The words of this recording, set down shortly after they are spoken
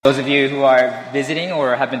Those of you who are visiting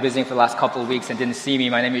or have been visiting for the last couple of weeks and didn't see me,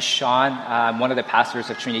 my name is Shawn. I'm one of the pastors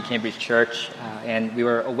of Trinity Cambridge Church, and we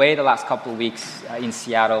were away the last couple of weeks in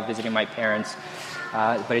Seattle visiting my parents.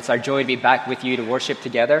 But it's our joy to be back with you to worship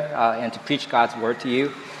together and to preach God's word to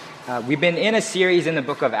you. We've been in a series in the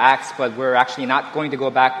book of Acts, but we're actually not going to go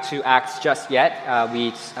back to Acts just yet.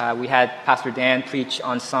 We had Pastor Dan preach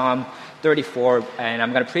on Psalm 34, and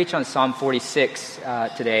I'm going to preach on Psalm 46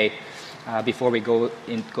 today. Before we go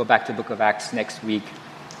back to the book of Acts next week.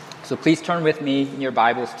 So please turn with me in your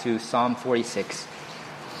Bibles to Psalm 46.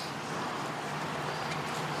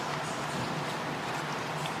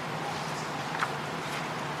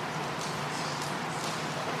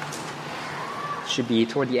 It should be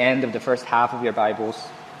toward the end of the first half of your Bibles,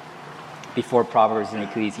 before Proverbs and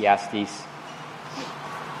Ecclesiastes.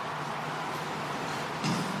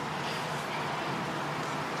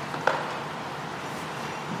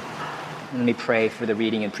 Let me pray for the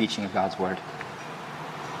reading and preaching of God's Word.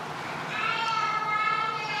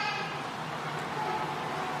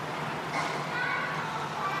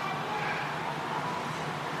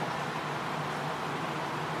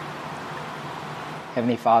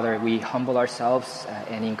 Heavenly Father, we humble ourselves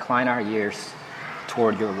and incline our ears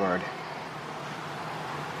toward your Word.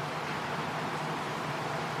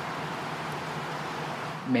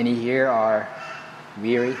 Many here are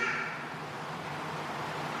weary.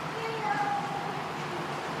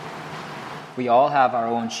 We all have our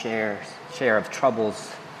own share of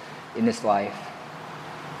troubles in this life.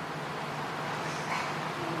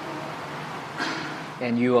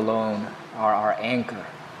 And you alone are our anchor,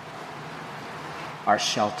 our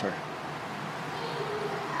shelter.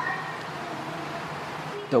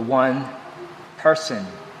 The one person,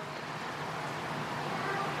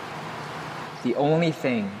 the only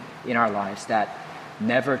thing in our lives that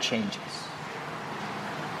never changes.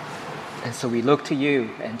 And so we look to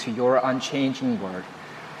you and to your unchanging word.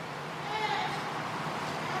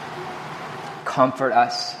 Comfort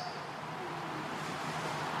us.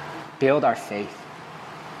 Build our faith.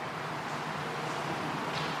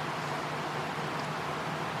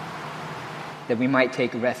 That we might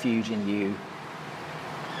take refuge in you,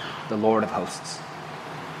 the Lord of hosts.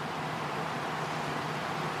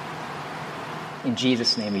 In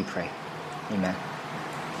Jesus' name we pray. Amen.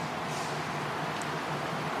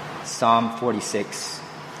 Psalm 46.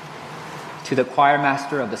 To the choir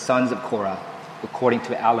master of the sons of Korah, according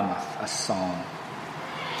to Alamoth, a song.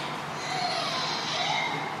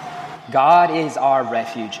 God is our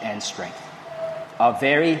refuge and strength, a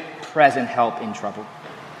very present help in trouble.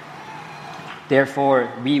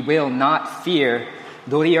 Therefore we will not fear,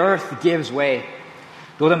 though the earth gives way,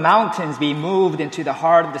 though the mountains be moved into the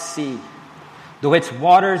heart of the sea, though its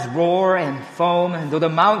waters roar and foam, and though the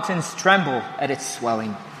mountains tremble at its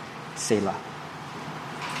swelling. Selah.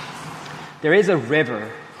 There is a river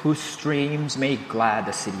whose streams make glad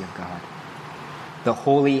the city of God, the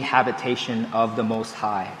holy habitation of the Most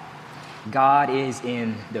High. God is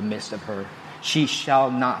in the midst of her. She shall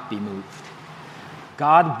not be moved.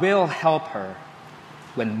 God will help her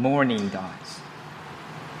when morning dawns.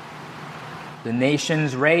 The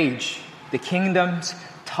nations rage, the kingdoms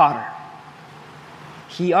totter.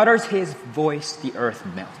 He utters his voice, the earth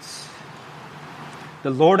melts. The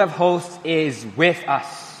Lord of hosts is with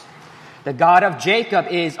us. The God of Jacob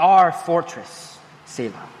is our fortress.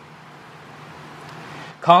 Selah.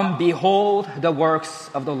 Come, behold the works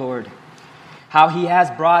of the Lord, how he has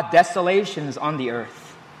brought desolations on the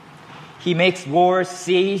earth. He makes wars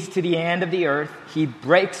cease to the end of the earth. He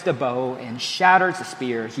breaks the bow and shatters the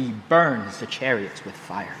spear. He burns the chariots with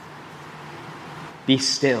fire. Be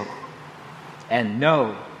still and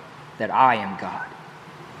know that I am God.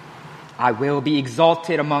 I will be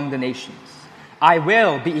exalted among the nations. I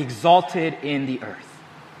will be exalted in the earth.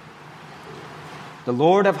 The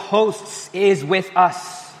Lord of hosts is with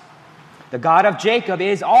us. The God of Jacob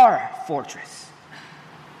is our fortress.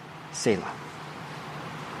 Selah.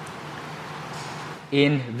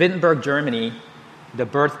 In Wittenberg, Germany, the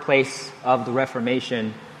birthplace of the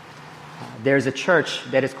Reformation, there's a church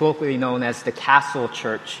that is colloquially known as the Castle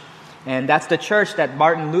Church. And that's the church that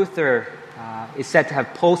Martin Luther is said to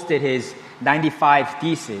have posted his 95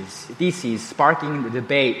 theses, sparking the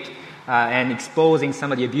debate and exposing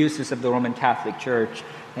some of the abuses of the Roman Catholic Church,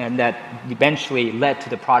 and that eventually led to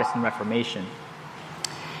the Protestant Reformation.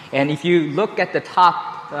 And if you look at the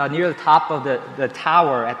top, near the top of the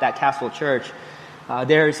tower at that Castle Church,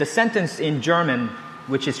 there's a sentence in German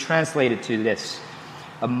which is translated to this: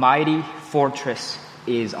 "A mighty fortress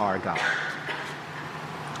is our God."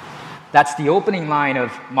 That's the opening line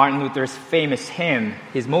of Martin Luther's famous hymn,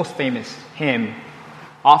 his most famous hymn,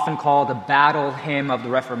 often called the battle hymn of the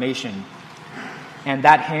Reformation. And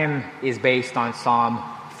that hymn is based on Psalm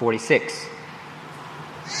 46.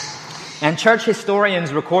 And church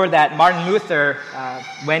historians record that Martin Luther,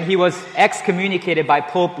 when he was excommunicated by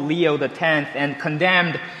Pope Leo X and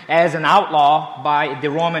condemned as an outlaw by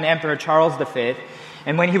the Roman Emperor Charles V,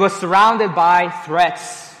 and when he was surrounded by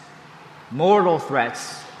threats, mortal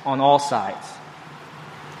threats on all sides,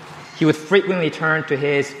 he would frequently turn to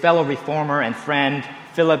his fellow reformer and friend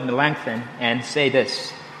Philip Melanchthon and say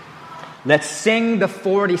this: "Let's sing the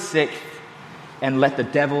 46th and let the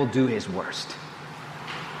devil do his worst."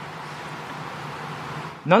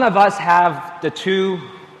 None of us have the two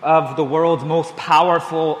of the world's most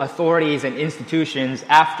powerful authorities and institutions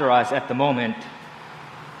after us at the moment.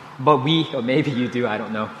 But or maybe you do, I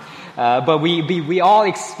don't know. But we all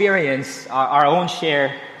experience our own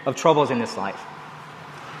share of troubles in this life.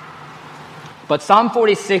 But Psalm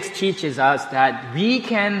 46 teaches us that we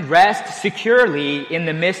can rest securely in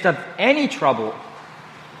the midst of any trouble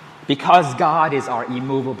because God is our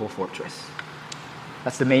immovable fortress.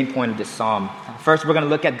 That's the main point of this psalm. First, we're going to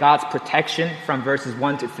look at God's protection from verses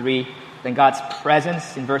 1 to 3, then God's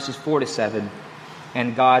presence in verses 4 to 7,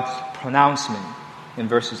 and God's pronouncement in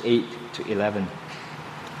verses 8 to 11.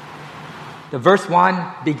 The verse 1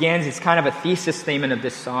 begins, it's kind of a thesis statement of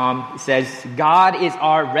this psalm. It says, "God is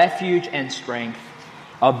our refuge and strength,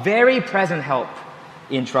 a very present help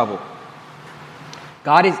in trouble."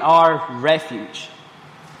 God is our refuge.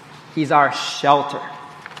 He's our shelter.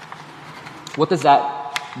 What does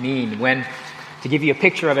that mean? To give you a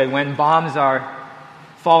picture of it, when bombs are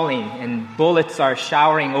falling and bullets are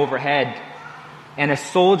showering overhead, and a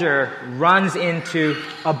soldier runs into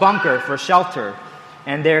a bunker for shelter,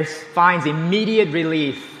 and there finds immediate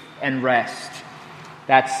relief and rest,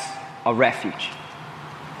 that's a refuge.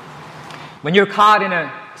 When you're caught in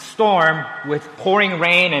a storm with pouring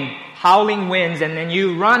rain and howling winds, and then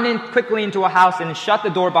you run in quickly into a house and shut the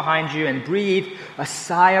door behind you and breathe a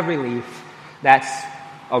sigh of relief, that's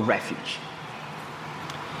a refuge.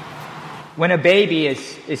 When a baby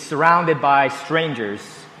is surrounded by strangers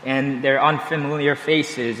and their unfamiliar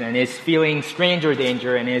faces and is feeling stranger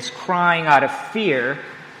danger and is crying out of fear,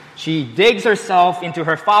 she digs herself into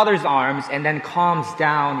her father's arms and then calms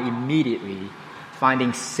down immediately,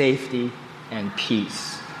 finding safety and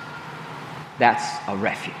peace. That's a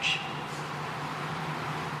refuge.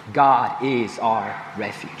 God is our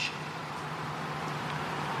refuge.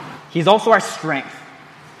 He's also our strength.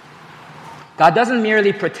 God doesn't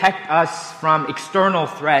merely protect us from external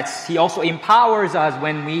threats. He also empowers us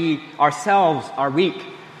when we ourselves are weak.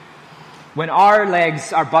 When our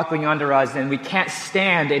legs are buckling under us and we can't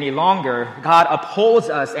stand any longer, God upholds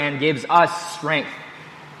us and gives us strength.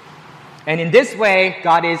 And in this way,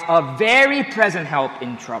 God is a very present help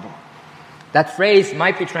in trouble. That phrase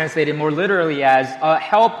might be translated more literally as a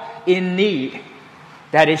help in need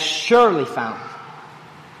that is surely found.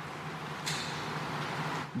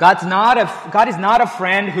 God is not a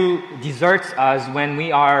friend who deserts us when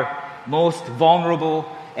we are most vulnerable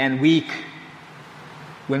and weak,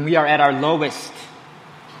 when we are at our lowest.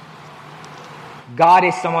 God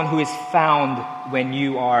is someone who is found when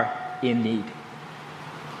you are in need.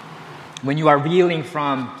 When you are reeling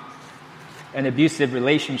from an abusive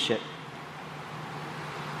relationship.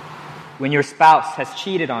 When your spouse has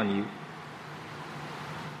cheated on you.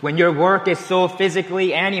 When your work is so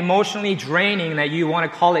physically and emotionally draining that you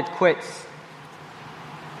want to call it quits.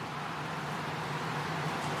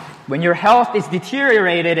 When your health is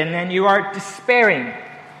deteriorated and then you are despairing.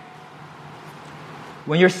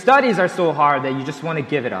 When your studies are so hard that you just want to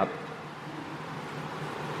give it up.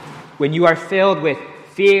 When you are filled with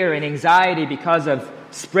fear and anxiety because of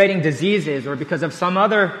spreading diseases or because of some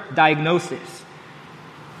other diagnosis.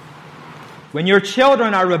 When your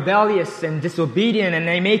children are rebellious and disobedient and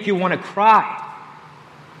they make you want to cry.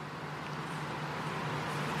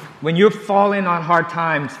 When you've fallen on hard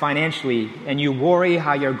times financially and you worry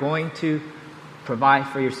how you're going to provide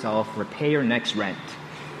for yourself or pay your next rent.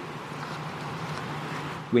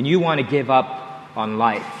 When you want to give up on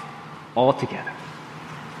life altogether.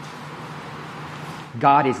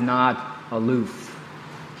 God is not aloof.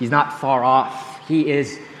 He's not far off. He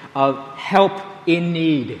is a help in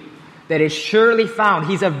need that is surely found.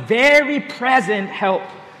 He's a very present help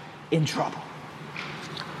in trouble.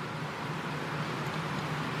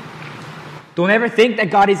 Don't ever think that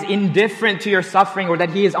God is indifferent to your suffering or that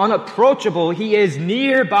He is unapproachable. He is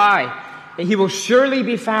nearby and He will surely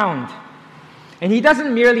be found. And He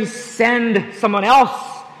doesn't merely send someone else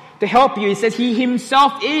to help you. He says He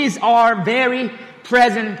Himself is our very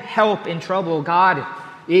present help in trouble. God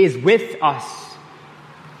is with us.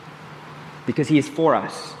 because he is for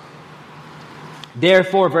us.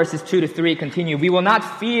 Therefore, verses 2 to 3 continue, we will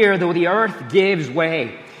not fear though the earth gives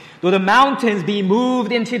way, though the mountains be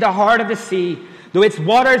moved into the heart of the sea, though its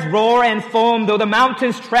waters roar and foam, though the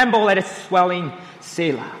mountains tremble at its swelling,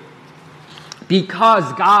 Selah. Because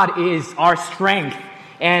God is our strength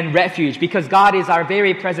and refuge, because God is our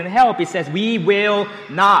very present help, he says, we will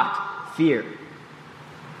not fear.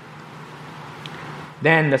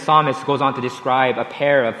 Then the psalmist goes on to describe a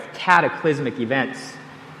pair of cataclysmic events.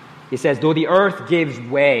 He says, though the earth gives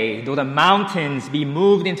way, though the mountains be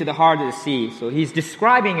moved into the heart of the sea. So he's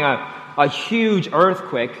describing a huge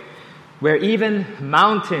earthquake where even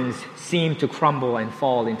mountains seem to crumble and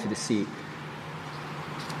fall into the sea.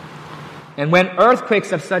 And when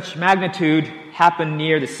earthquakes of such magnitude happen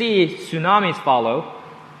near the sea, tsunamis follow.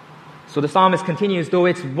 So the psalmist continues, though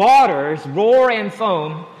its waters roar and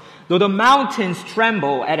foam, though the mountains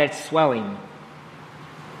tremble at its swelling.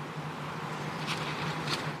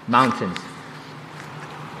 Mountains.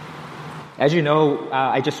 As you know,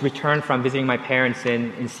 I just returned from visiting my parents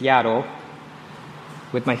in Seattle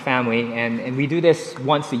with my family, and we do this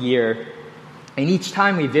once a year. And each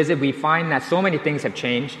time we visit, we find that so many things have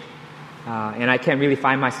changed, and I can't really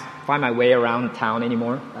find my way around town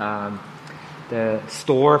anymore. The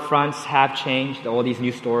storefronts have changed, all these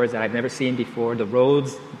new stores that I've never seen before. The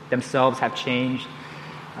roads themselves have changed.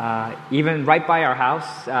 Even right by our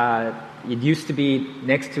house, it used to be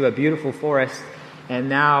next to a beautiful forest, and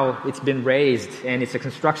now it's been razed, and it's a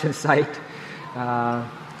construction site. I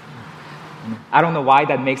don't know why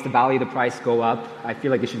that makes the value of the price go up. I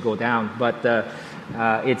feel like it should go down, but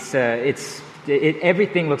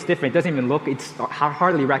everything looks different. It doesn't even look, it's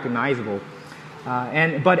hardly recognizable.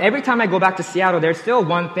 But every time I go back to Seattle, there's still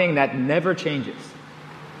one thing that never changes.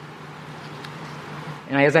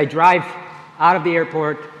 And as I drive out of the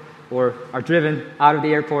airport, or are driven out of the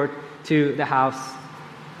airport to the house,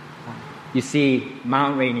 you see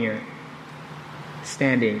Mount Rainier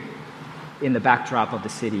standing in the backdrop of the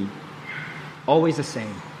city. Always the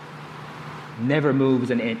same. Never moves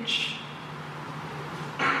an inch.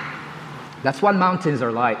 That's what mountains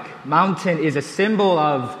are like. Mountain is a symbol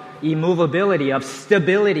of immovability, of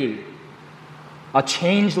stability, a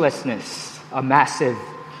changelessness, a massive,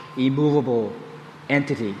 immovable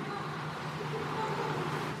entity.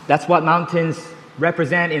 That's what mountains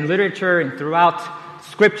represent in literature and throughout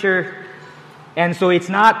Scripture. And so it's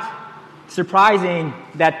not surprising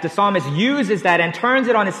that the psalmist uses that and turns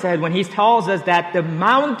it on its head when he tells us that the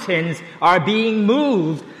mountains are being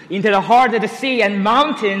moved into the heart of the sea and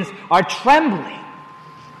mountains are trembling.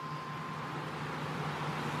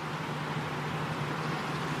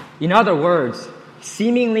 In other words,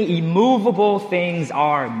 seemingly immovable things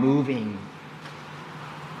are moving.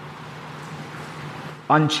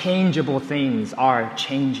 Unchangeable things are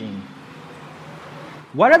changing.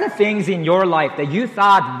 What are the things in your life that you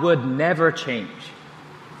thought would never change?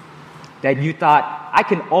 That you thought, I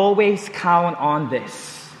can always count on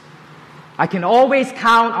this. I can always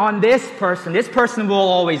count on this person. This person will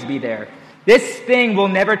always be there. This thing will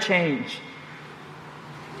never change.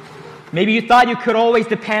 Maybe you thought you could always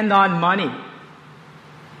depend on money.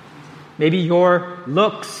 Maybe your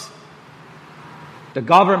looks, the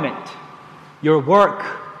government, your work,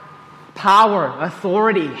 power,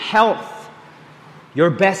 authority, health, your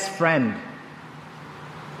best friend,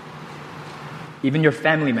 even your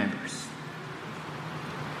family members.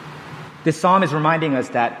 This psalm is reminding us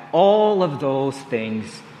that all of those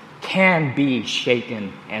things can be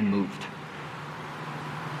shaken and moved.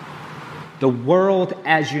 The world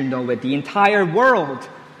as you know it, the entire world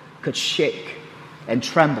could shake and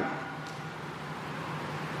tremble.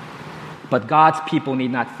 But God's people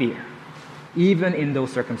need not fear, even in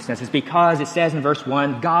those circumstances, because it says in verse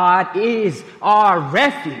 1, God is our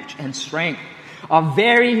refuge and strength, a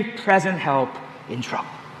very present help in trouble.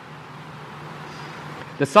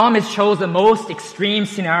 The psalmist chose the most extreme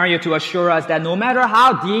scenario to assure us that no matter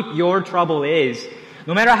how deep your trouble is,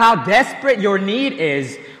 no matter how desperate your need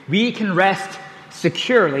is, we can rest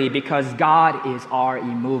securely because God is our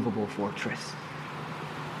immovable fortress.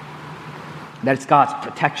 That's God's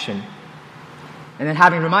protection. And then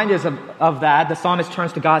having reminded us of that, the psalmist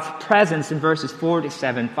turns to God's presence in verses 4 to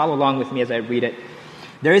 7. Follow along with me as I read it.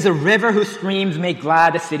 There is a river whose streams make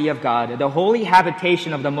glad the city of God, the holy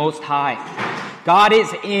habitation of the Most High. God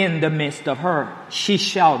is in the midst of her. She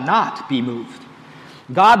shall not be moved.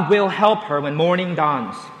 God will help her when morning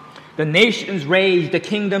dawns. The nations rage, the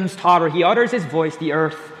kingdoms totter. He utters his voice, the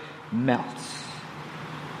earth melts.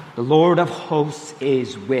 The Lord of hosts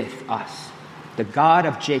is with us. The God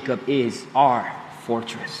of Jacob is our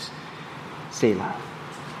fortress. Selah.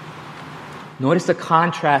 Notice the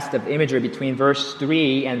contrast of imagery between verse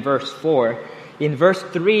 3 and verse 4. In verse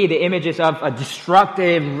 3, the image is of a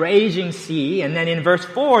destructive, raging sea. And then in verse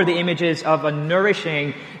 4, the image is of a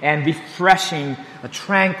nourishing and refreshing, a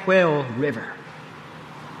tranquil river.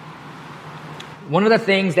 One of the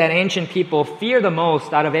things that ancient people feared the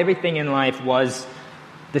most out of everything in life was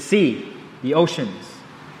the sea, the oceans,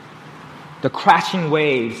 the crashing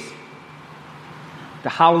waves, the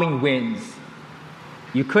howling winds.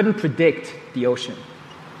 You couldn't predict the ocean.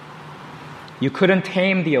 You couldn't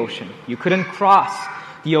tame the ocean. You couldn't cross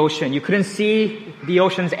the ocean. You couldn't see the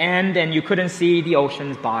ocean's end, and you couldn't see the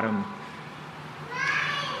ocean's bottom.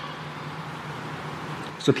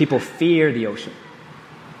 So people fear the ocean.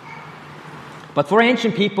 But for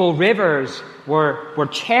ancient people, rivers were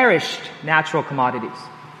cherished natural commodities.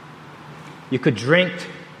 You could drink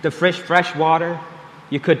the fresh water.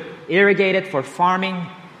 You could irrigate it for farming.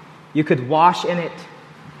 You could wash in it,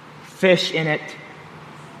 fish in it.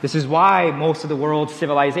 This is why most of the world's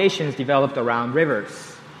civilizations developed around rivers.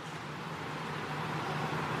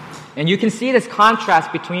 And you can see this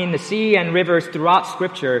contrast between the sea and rivers throughout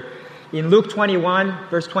Scripture. In Luke 21,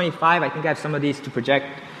 verse 25, I think I have some of these to project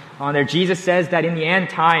on there. Jesus says that in the end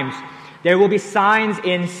times, there will be signs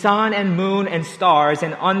in sun and moon and stars,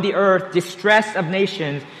 and on the earth distress of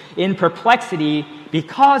nations in perplexity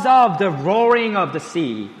because of the roaring of the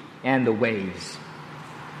sea and the waves.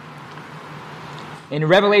 In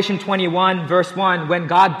Revelation 21, verse 1, when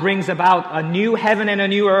God brings about a new heaven and a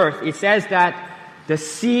new earth, it says that the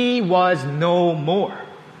sea was no more.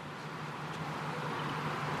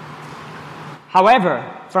 However,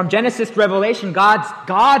 from Genesis to Revelation,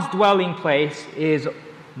 God's dwelling place is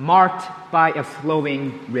marked by a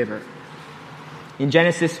flowing river. In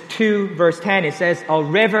Genesis 2, verse 10, it says, a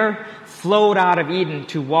river flowed out of Eden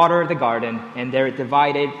to water the garden, and there it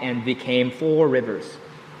divided and became 4 rivers.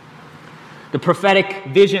 The prophetic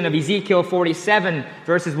vision of Ezekiel 47,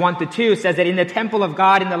 verses 1 to 2, says that in the temple of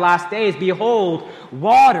God in the last days, behold,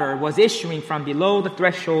 water was issuing from below the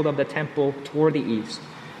threshold of the temple toward the east,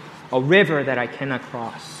 a river that I cannot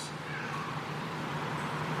cross.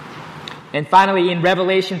 And finally, in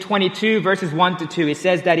Revelation 22, verses 1 to 2, it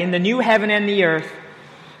says that in the new heaven and the earth,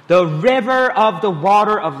 the river of the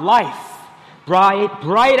water of life,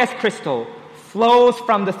 bright as crystal, flows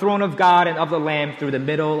from the throne of God and of the Lamb through the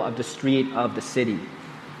middle of the street of the city.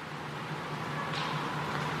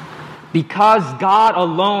 Because God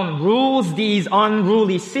alone rules these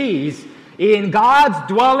unruly seas, in God's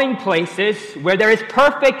dwelling places, where there is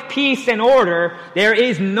perfect peace and order, there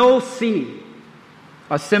is no sea,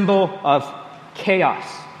 a symbol of chaos.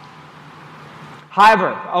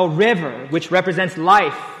 However, a river, which represents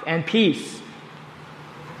life and peace,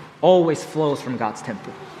 always flows from God's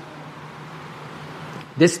temple.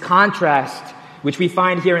 This contrast, which we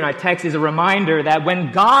find here in our text, is a reminder that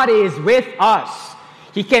when God is with us,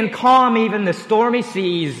 He can calm even the stormy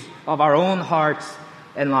seas of our own hearts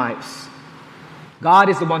and lives. God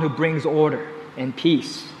is the one who brings order and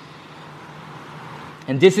peace.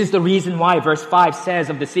 And this is the reason why verse 5 says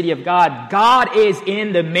of the city of God, God is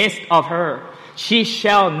in the midst of her. She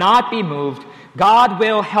shall not be moved. God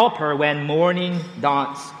will help her when morning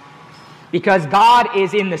dawns. Because God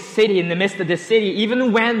is in the city, in the midst of the city,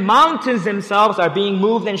 even when mountains themselves are being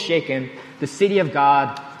moved and shaken, the city of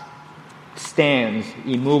God stands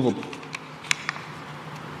immovable.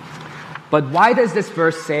 But why does this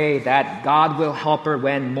verse say that God will help her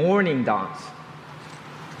when morning dawns?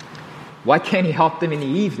 Why can't He help them in the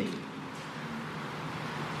evening?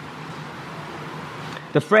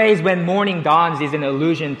 The phrase "when morning dawns" is an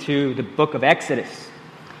allusion to the book of Exodus.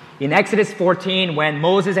 In Exodus 14, when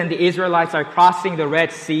Moses and the Israelites are crossing the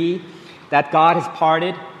Red Sea that God has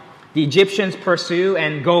parted, the Egyptians pursue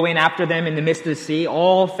and go in after them in the midst of the sea,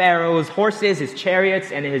 all Pharaoh's horses, his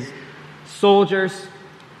chariots, and his soldiers.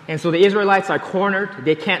 And so the Israelites are cornered.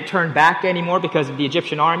 They can't turn back anymore because of the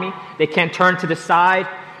Egyptian army. They can't turn to the side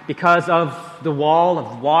because of the wall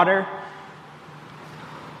of water.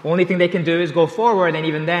 Only thing they can do is go forward, and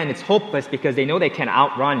even then it's hopeless because they know they can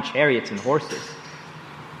outrun chariots and horses.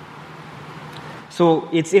 So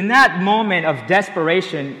it's in that moment of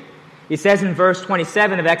desperation, it says in verse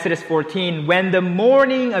 27 of Exodus 14, when the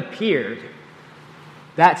morning appeared,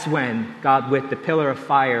 that's when God, with the pillar of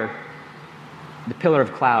fire, the pillar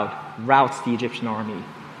of cloud, routs the Egyptian army,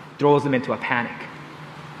 throws them into a panic.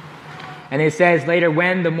 And it says later,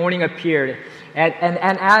 when the morning appeared, and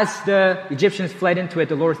as the Egyptians fled into it,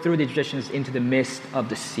 the Lord threw the Egyptians into the midst of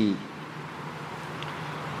the sea.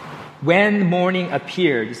 When morning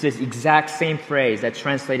appeared, it's this exact same phrase that's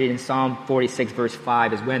translated in Psalm 46, verse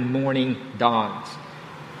 5, is when morning dawns.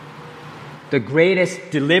 the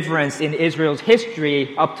greatest deliverance in Israel's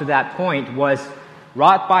history up to that point was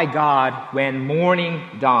wrought by God when morning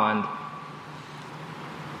dawned.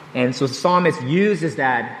 And so the psalmist uses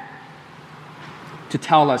that to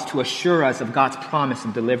tell us, to assure us of God's promise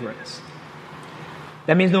of deliverance.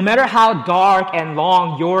 That means no matter how dark and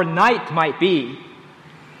long your night might be,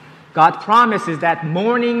 God promises that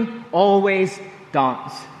morning always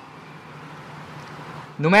dawns.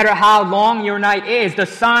 No matter how long your night is, the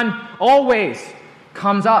sun always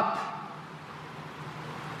comes up.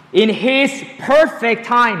 In His perfect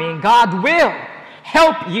timing, God will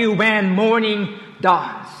help you when morning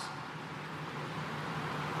dawns.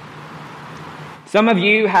 Some of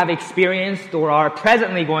you have experienced or are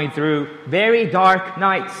presently going through very dark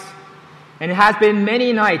nights. And it has been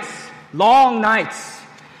many nights, long nights.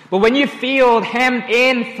 But when you feel hemmed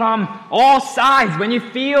in from all sides, when you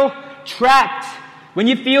feel trapped, when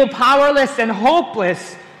you feel powerless and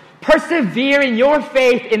hopeless, persevere in your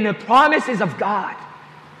faith in the promises of God.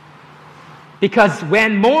 Because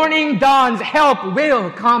when morning dawns, help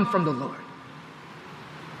will come from the Lord.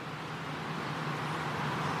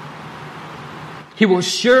 He will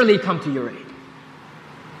surely come to your aid.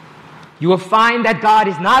 You will find that God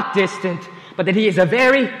is not distant, but that He is a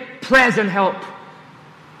very present help.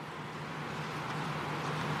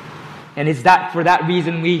 And it's that for that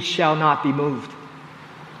reason we shall not be moved.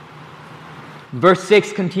 Verse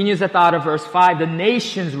 6 continues the thought of verse 5. The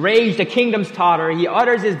nations rage, the kingdoms totter. He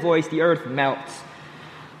utters His voice, the earth melts.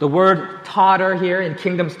 The word totter here in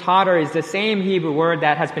kingdoms totter is the same Hebrew word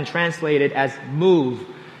that has been translated as move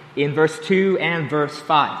in verse 2 and verse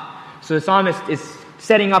 5. So the psalmist is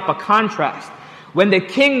setting up a contrast. When the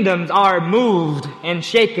kingdoms are moved and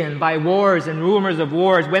shaken by wars and rumors of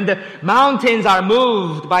wars, when the mountains are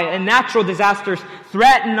moved by natural disasters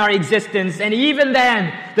threaten our existence, and even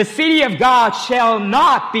then, the city of God shall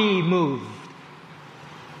not be moved,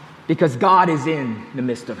 because God is in the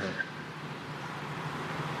midst of her.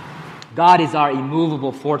 God is our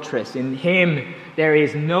immovable fortress. In Him, there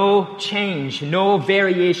is no change, no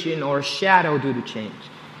variation or shadow due to change.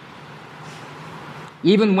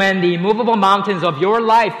 Even when the immovable mountains of your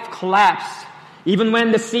life collapse, even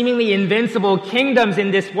when the seemingly invincible kingdoms in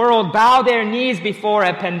this world bow their knees before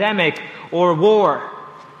a pandemic or war,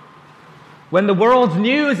 when the world's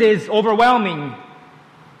news is overwhelming,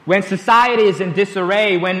 when society is in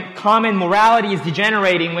disarray, when common morality is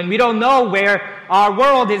degenerating, when we don't know where our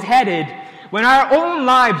world is headed, when our own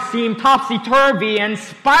lives seem topsy-turvy and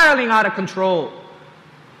spiraling out of control,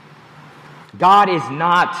 God is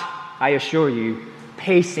not, I assure you,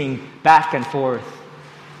 pacing back and forth,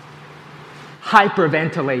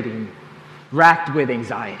 hyperventilating, racked with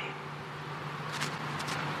anxiety.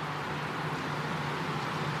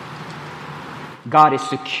 God is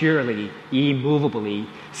securely, immovably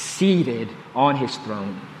seated on His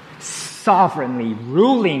throne, sovereignly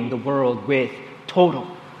ruling the world with total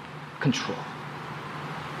control.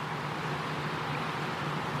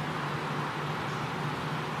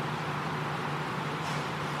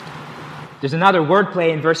 There's another wordplay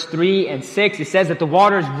in verse 3 and 6. It says that the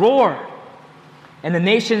waters roar and the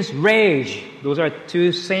nations rage. Those are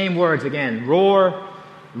two same words again. Roar,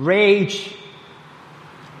 rage.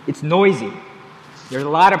 It's noisy. There's a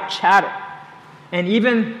lot of chatter. And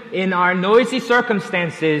even in our noisy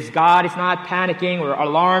circumstances, God is not panicking or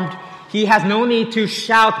alarmed. He has no need to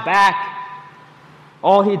shout back.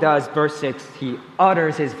 All He does, verse 6, He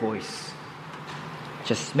utters His voice.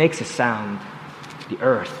 Just makes a sound. The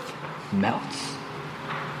earth melts.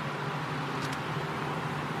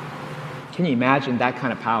 Can you imagine that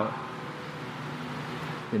kind of power?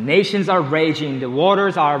 The nations are raging, the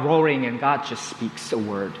waters are roaring, and God just speaks a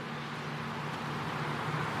word.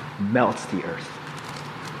 Melts the earth.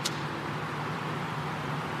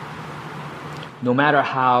 No matter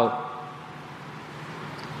how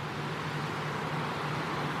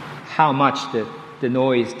much the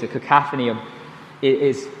noise, the cacophony of it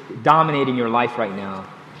is dominating your life right now,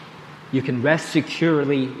 you can rest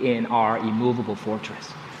securely in our immovable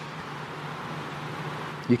fortress.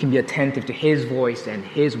 You can be attentive to His voice and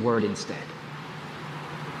His word instead.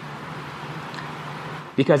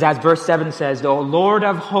 Because as verse 7 says, the Lord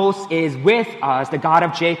of hosts is with us, the God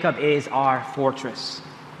of Jacob is our fortress.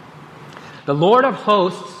 The Lord of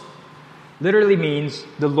hosts literally means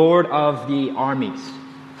the Lord of the armies.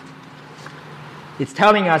 It's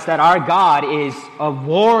telling us that our God is a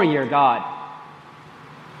warrior God.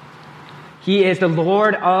 He is the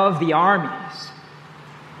Lord of the armies.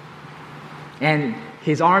 And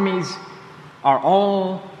His armies are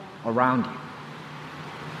all around you.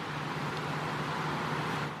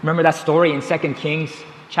 Remember that story in 2 Kings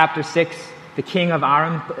chapter 6? The king of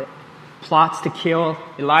Aram plots to kill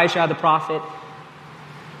Elijah the prophet.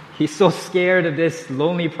 He's so scared of this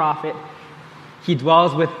lonely prophet. He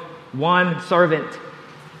dwells with one servant,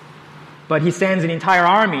 but he sends an entire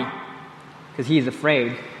army because he's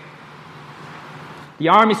afraid. The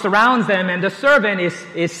army surrounds them, and the servant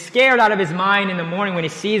is scared out of his mind in the morning when he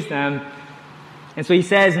sees them. And so he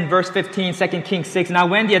says in verse 15, 2 Kings 6, "Now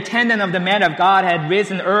when the attendant of the man of God had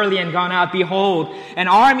risen early and gone out, behold, an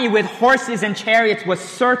army with horses and chariots was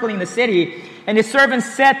circling the city. And his servant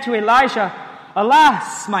said to Elijah,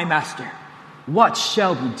 'Alas, my master, what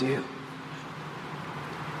shall we do?'"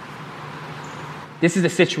 This is a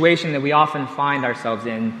situation that we often find ourselves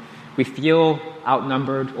in. We feel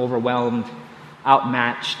outnumbered, overwhelmed,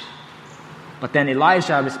 outmatched. But then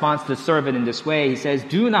Elijah responds to the servant in this way. He says,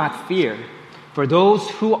 "Do not fear, for those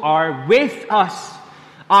who are with us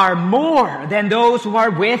are more than those who are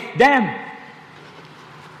with them."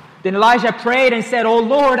 Then Elijah prayed and said, "O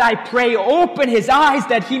Lord, I pray, open his eyes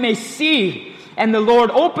that he may see." And the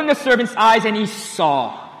Lord opened the servant's eyes, and he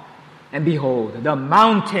saw. And behold, the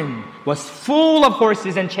mountain was full of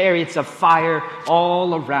horses and chariots of fire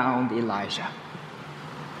all around Elijah.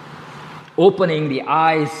 Opening the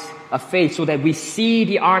eyes of faith so that we see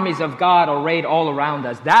the armies of God arrayed all around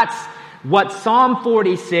us. That's what Psalm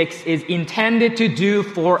 46 is intended to do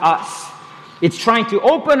for us. It's trying to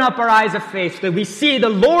open up our eyes of faith so that we see the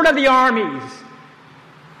Lord of the armies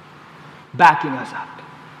backing us up.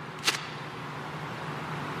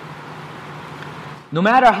 No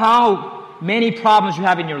matter how many problems you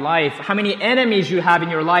have in your life, how many enemies you have in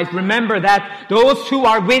your life, remember that those who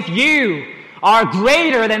are with you are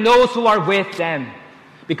greater than those who are with them,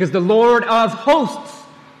 because the Lord of hosts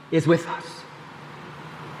is with us.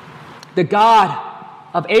 The God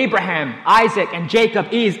of Abraham, Isaac, and Jacob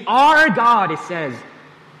is our God, it says.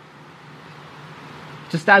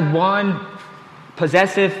 Just that one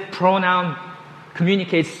possessive pronoun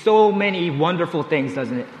communicates so many wonderful things,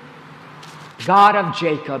 doesn't it? God of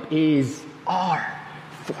Jacob is our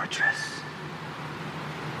fortress.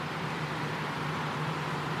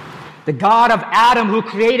 The God of Adam who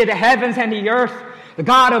created the heavens and the earth. The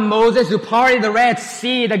God of Moses who parted the Red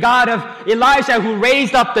Sea. The God of Elijah who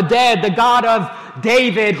raised up the dead. The God of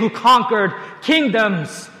David who conquered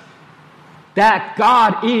kingdoms. That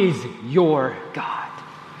God is your God.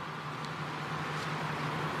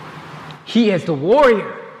 He is the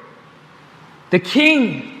warrior, the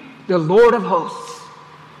king, the Lord of hosts.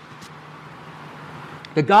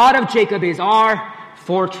 The God of Jacob is our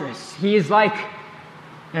fortress. He is like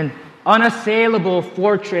an unassailable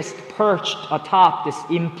fortress perched atop this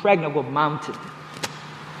impregnable mountain.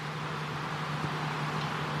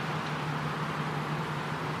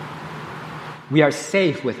 We are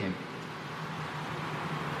safe with him.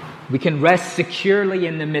 We can rest securely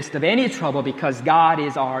in the midst of any trouble because God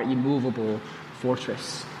is our immovable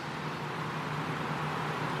fortress.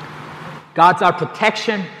 God's our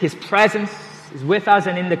protection. His presence is with us.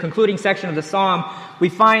 And in the concluding section of the psalm, we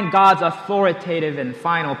find God's authoritative and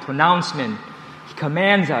final pronouncement. He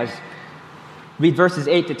commands us. Read verses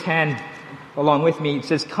 8 to 10 along with me. It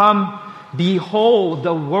says, "Come, behold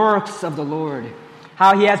the works of the Lord,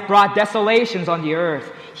 how he has brought desolations on the earth.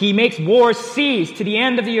 He makes wars cease to the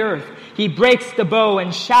end of the earth. He breaks the bow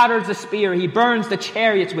and shatters the spear. He burns the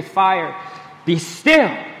chariots with fire. Be still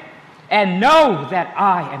and know that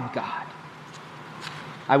I am God.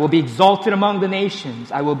 I will be exalted among the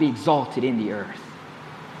nations. I will be exalted in the earth."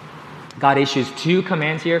 God issues two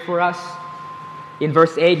commands here for us. In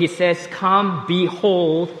verse 8, he says, "Come,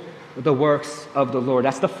 behold the works of the Lord."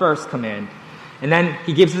 That's the first command. And then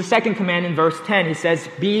he gives the second command in verse 10. He says,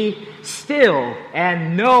 "Be still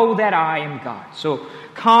and know that I am God." So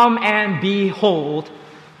come and behold,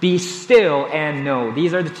 be still and know.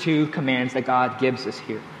 These are the two commands that God gives us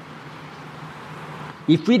here.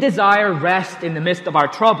 If we desire rest in the midst of our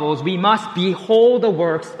troubles, we must behold the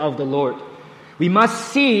works of the Lord. We must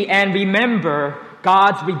see and remember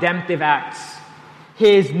God's redemptive acts,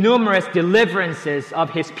 his numerous deliverances of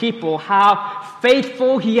his people, how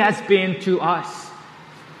faithful he has been to us.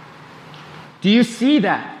 Do you see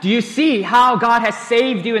that? Do you see how God has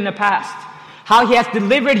saved you in the past? How he has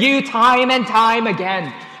delivered you time and time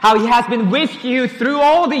again? How he has been with you through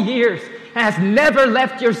all the years and has never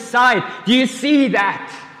left your side? Do you see that?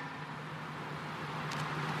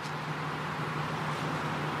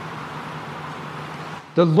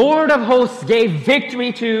 The Lord of hosts gave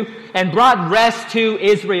victory to and brought rest to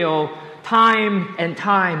Israel time and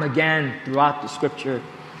time again throughout the scripture.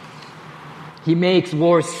 He makes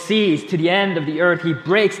wars cease to the end of the earth. He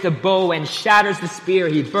breaks the bow and shatters the spear.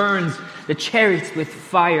 He burns the chariots with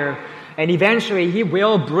fire. And eventually he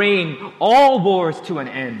will bring all wars to an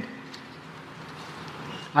end.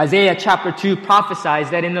 Isaiah chapter 2 prophesies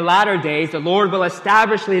that in the latter days the Lord will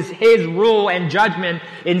establish his rule and judgment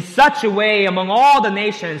in such a way among all the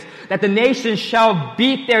nations that the nations shall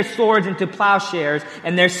beat their swords into plowshares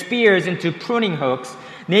and their spears into pruning hooks.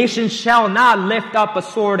 Nations shall not lift up a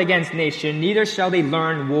sword against nation, neither shall they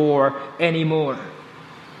learn war anymore.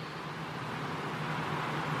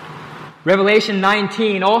 Revelation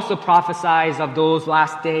 19 also prophesies of those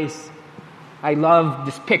last days. I love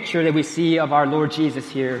this picture that we see of our Lord Jesus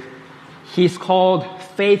here. He's called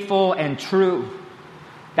faithful and true.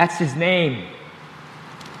 That's his name.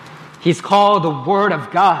 He's called the Word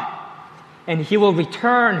of God. And he will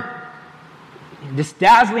return in this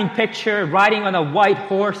dazzling picture, riding on a white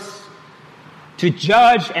horse, to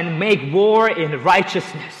judge and make war in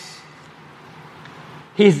righteousness.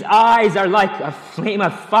 His eyes are like a flame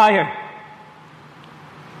of fire.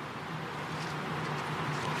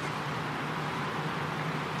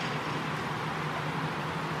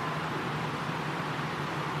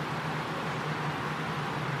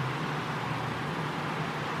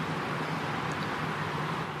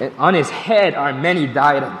 And on his head are many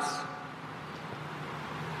diadems.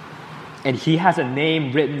 And he has a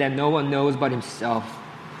name written that no one knows but himself.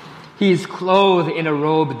 He is clothed in a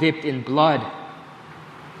robe dipped in blood.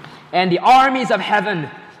 And the armies of heaven,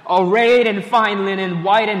 arrayed in fine linen,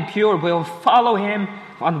 white and pure, will follow him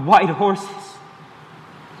on white horses.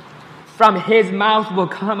 From his mouth will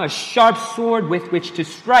come a sharp sword with which to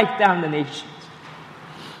strike down the nations.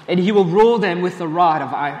 And he will rule them with a rod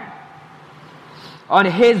of iron. On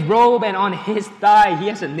his robe and on his thigh, he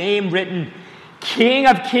has a name written, King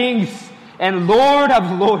of Kings and Lord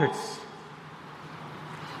of Lords.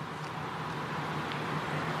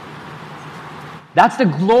 That's the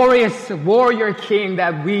glorious warrior king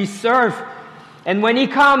that we serve. And when he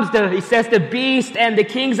comes, he says the beast and the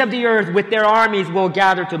kings of the earth with their armies will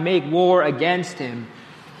gather to make war against him.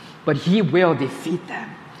 But he will defeat them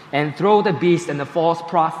and throw the beast and the false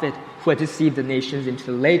prophet who had deceived the nations into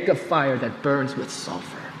the lake of fire that burns with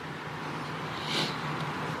sulfur.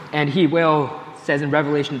 And he will, says in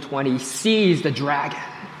Revelation 20, seize the dragon.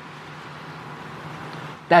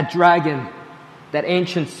 That dragon, that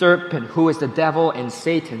ancient serpent who is the devil and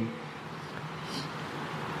Satan,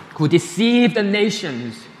 who deceived the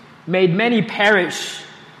nations, made many perish,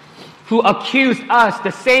 who accused us, the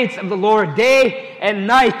saints of the Lord, day and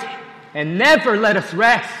night, and never let us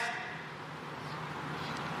rest.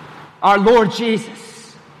 Our Lord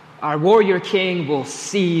Jesus, our warrior king, will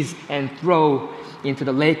seize and throw into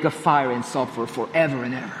the lake of fire and sulfur forever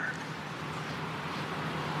and ever.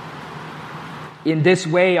 In this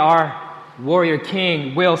way, our warrior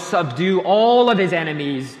king will subdue all of his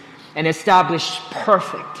enemies and establish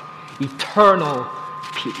perfect, eternal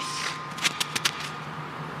peace.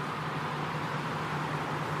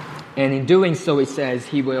 And in doing so, it says,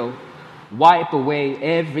 he will wipe away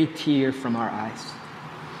every tear from our eyes.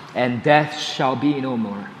 And death shall be no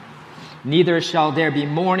more. Neither shall there be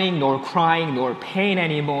mourning, nor crying, nor pain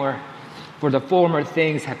anymore, for the former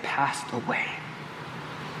things have passed away.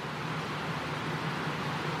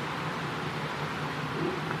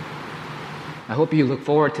 I hope you look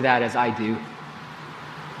forward to that as I do.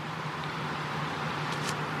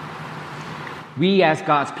 We as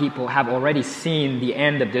God's people have already seen the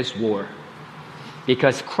end of this war,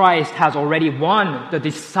 because Christ has already won the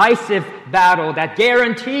decisive battle that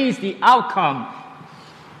guarantees the outcome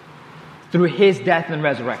through his death and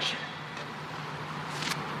resurrection.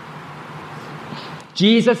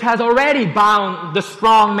 Jesus has already bound the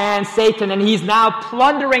strong man, Satan, and he's now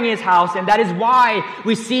plundering his house, and that is why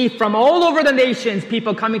we see from all over the nations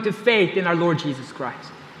people coming to faith in our Lord Jesus Christ.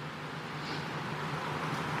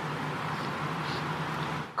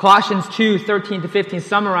 Colossians 2:13-15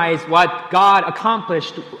 summarize what God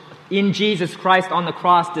accomplished in Jesus Christ on the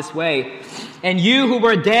cross this way. And you who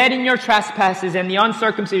were dead in your trespasses and the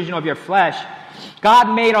uncircumcision of your flesh,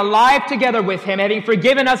 God made alive together with him, having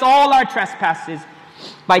forgiven us all our trespasses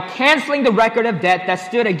by canceling the record of debt that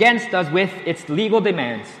stood against us with its legal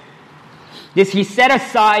demands. This he set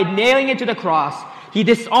aside, nailing it to the cross. He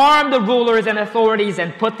disarmed the rulers and authorities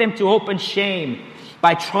and put them to open shame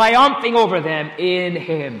by triumphing over them in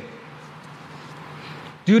him.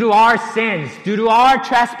 Due to our sins, due to our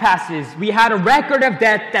trespasses, we had a record of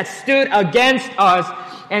debt that stood against us.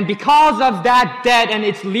 And because of that debt and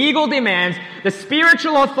its legal demands, the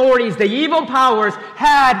spiritual authorities, the evil powers,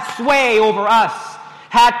 had sway over us,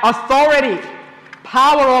 had authority,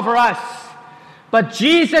 power over us. But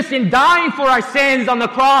Jesus, in dying for our sins on the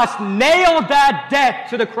cross, nailed that debt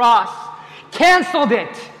to the cross, canceled it,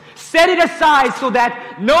 set it aside so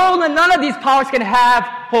that none of these powers can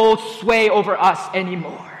hold sway over us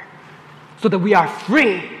anymore. so that we are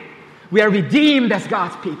free. We are redeemed as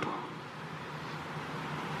God's people.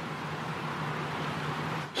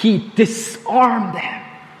 He disarmed them.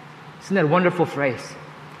 Isn't that a wonderful phrase?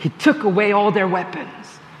 He took away all their weapons.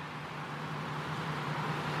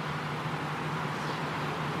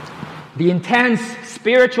 The intense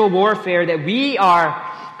spiritual warfare that we are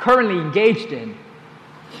currently engaged in,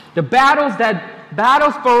 the battles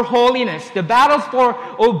for holiness, the battles for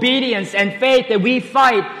obedience and faith that we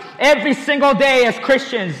fight every single day as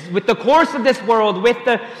Christians with the course of this world, with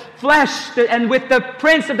the flesh and with the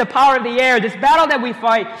prince of the power of the air, this battle that we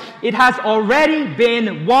fight, it has already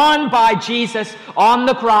been won by Jesus on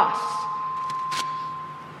the cross.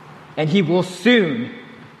 And He will soon,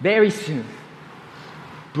 very soon,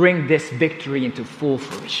 bring this victory into full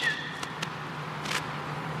fruition.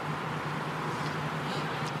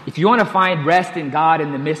 If you want to find rest in God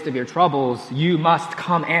in the midst of your troubles, you must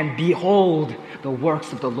come and behold the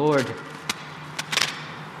works of the Lord.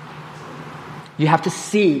 You have to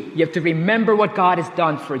see, you have to remember what God has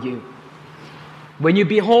done for you. When you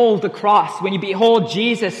behold the cross, when you behold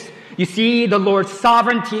Jesus, you see the Lord's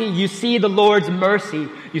sovereignty, you see the Lord's mercy,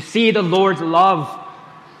 you see the Lord's love.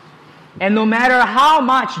 And no matter how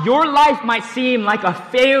much your life might seem like a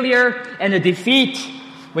failure and a defeat,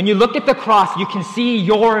 when you look at the cross, you can see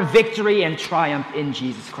your victory and triumph in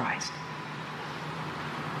Jesus Christ.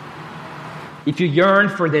 If you yearn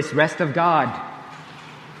for this rest of God,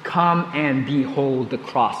 come and behold the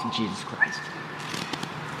cross of Jesus Christ.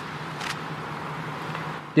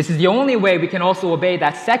 This is the only way we can also obey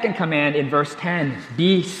that second command in verse 10.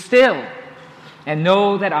 Be still and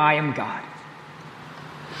know that I am God.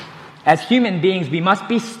 As human beings, we must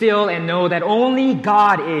be still and know that only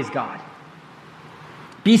God is God.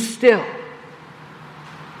 Be still.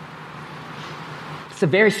 It's a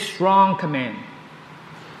very strong command.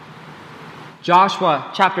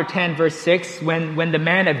 Joshua chapter 10 verse 6, when the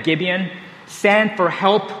men of Gibeon sent for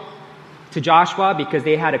help to Joshua because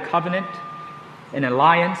they had a covenant, an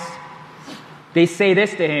alliance, they say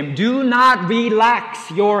this to him, "Do not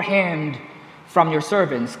relax your hand from your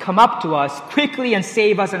servants. Come up to us quickly and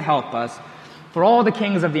save us and help us. For all the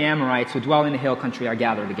kings of the Amorites who dwell in the hill country are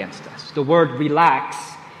gathered against us." The word relax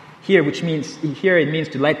here, it means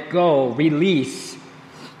to let go, release.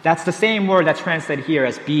 That's the same word that's translated here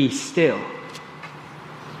as be still.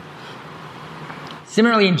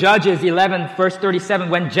 Similarly, in Judges 11, verse 37,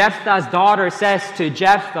 when Jephthah's daughter says to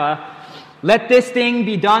Jephthah, "Let this thing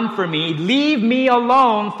be done for me, leave me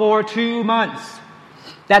alone for 2 months."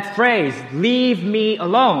 That phrase, "leave me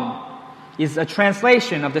alone," is a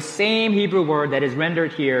translation of the same Hebrew word that is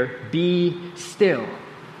rendered here, "be still."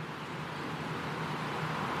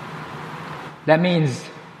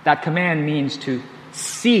 That command means to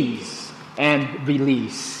seize and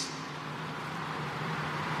release.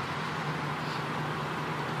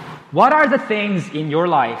 What are the things in your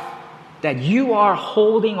life that you are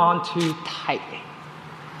holding on to tightly,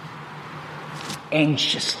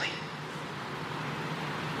 anxiously?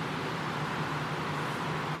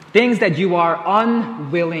 Things that you are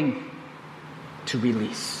unwilling to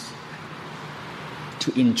release,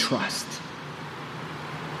 to entrust.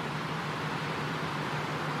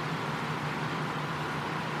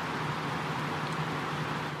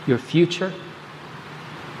 Your future,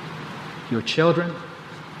 your children,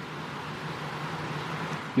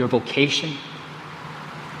 your vocation,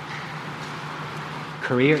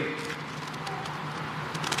 career,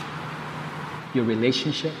 your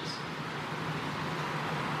relationships.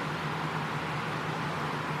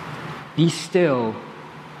 Be still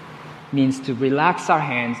means to relax our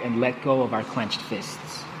hands and let go of our clenched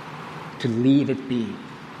fists, to leave it be.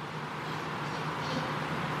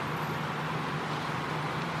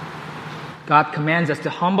 God commands us to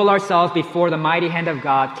humble ourselves before the mighty hand of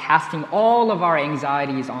God, casting all of our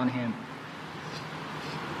anxieties on Him.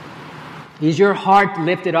 Is your heart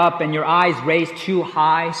lifted up and your eyes raised too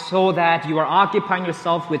high so that you are occupying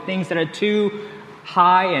yourself with things that are too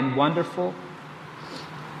high and wonderful?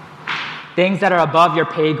 Things that are above your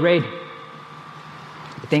pay grade?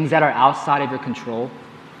 Things that are outside of your control?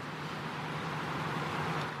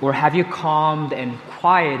 Or have you calmed and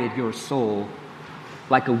quieted your soul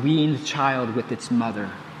like a weaned child with its mother,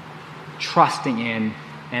 trusting in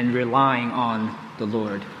and relying on the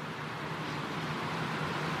Lord?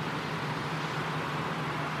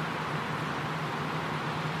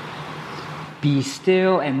 Be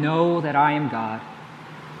still and know that I am God.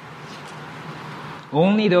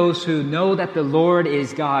 Only those who know that the Lord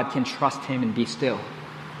is God can trust Him and be still.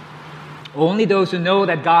 Only those who know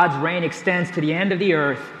that God's reign extends to the end of the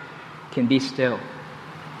earth can be still.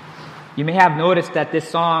 You may have noticed that this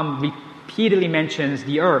psalm repeatedly mentions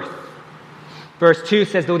the earth, Verse 2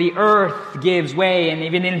 says, though the earth gives way, and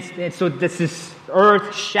even so this is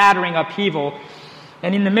earth-shattering upheaval.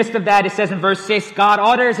 And in the midst of that, it says in verse 6, God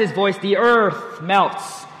utters his voice, the earth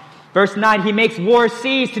melts. Verse 9, he makes war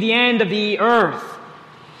cease to the end of the earth.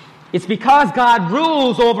 It's because God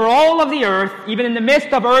rules over all of the earth, even in the midst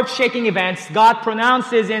of earth-shaking events. God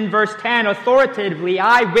pronounces in verse 10 authoritatively,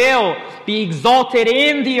 I will be exalted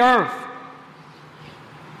in the earth.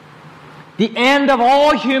 The end of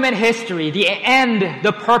all human history, the end,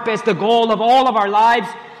 the purpose, the goal of all of our lives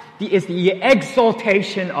is the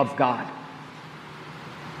exaltation of God.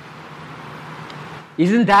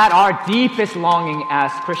 Isn't that our deepest longing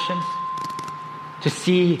as Christians? To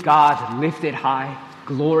see God lifted high,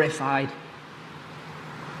 glorified.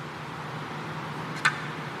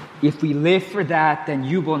 If we live for that, then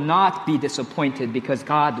you will not be disappointed because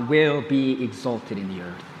God will be exalted in the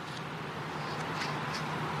earth.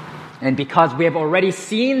 And because we have already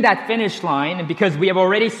seen that finish line, and because we have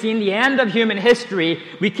already seen the end of human history,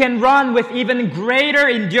 we can run with even greater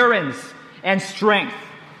endurance and strength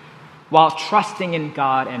while trusting in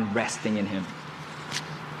God and resting in Him.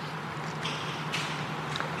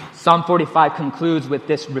 Psalm 45 concludes with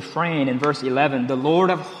this refrain in verse 11, the Lord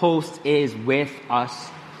of hosts is with us.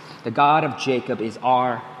 The God of Jacob is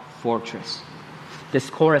our fortress. This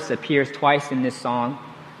chorus appears twice in this song,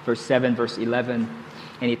 verse 7, verse 11.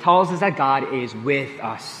 And he tells us that God is with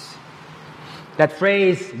us. That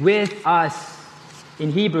phrase, with us,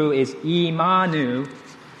 in Hebrew is Imanu,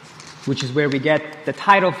 which is where we get the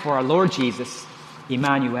title for our Lord Jesus,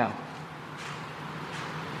 Emmanuel.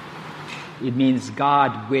 It means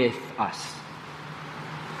God with us.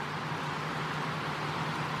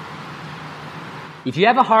 If you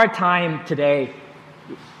have a hard time today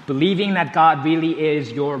believing that God really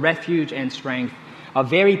is your refuge and strength, a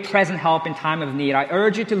very present help in time of need, I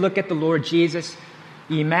urge you to look at the Lord Jesus,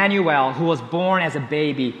 Emmanuel, who was born as a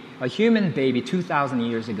baby, a human baby, 2,000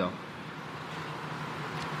 years ago.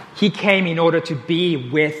 He came in order to be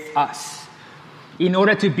with us, in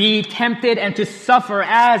order to be tempted and to suffer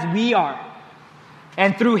as we are,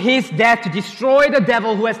 and through his death to destroy the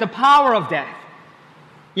devil who has the power of death.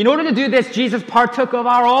 In order to do this, Jesus partook of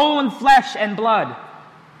our own flesh and blood.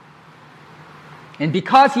 And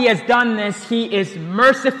because he has done this, he is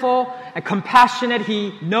merciful and compassionate.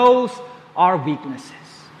 He knows our weaknesses.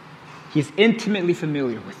 He's intimately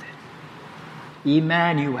familiar with it.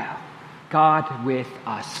 Emmanuel, God with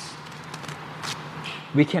us.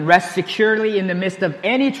 We can rest securely in the midst of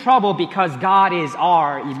any trouble because God is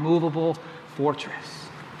our immovable fortress.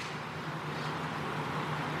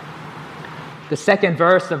 The second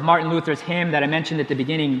verse of Martin Luther's hymn that I mentioned at the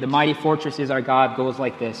beginning, The Mighty Fortress is Our God, goes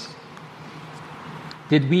like this.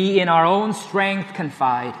 Did we in our own strength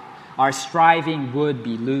confide, our striving would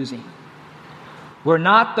be losing. Were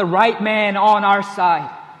not the right man on our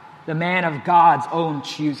side, the man of God's own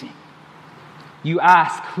choosing. You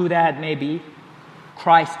ask who that may be?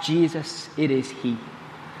 Christ Jesus, it is He.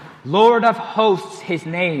 Lord of hosts, His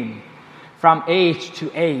name, from age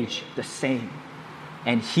to age the same.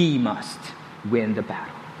 And He must win the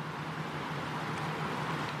battle.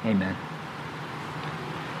 Amen.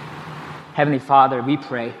 Heavenly Father, we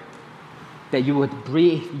pray that you would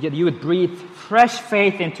breathe fresh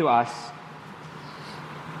faith into us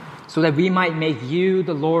so that we might make you,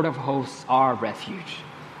 the Lord of hosts, our refuge.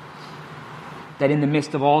 That in the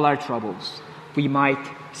midst of all our troubles, we might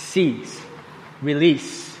cease,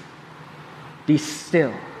 release, be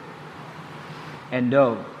still, and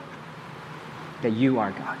know that you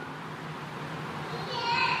are God.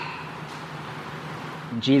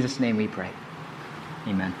 In Jesus' name we pray.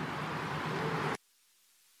 Amen.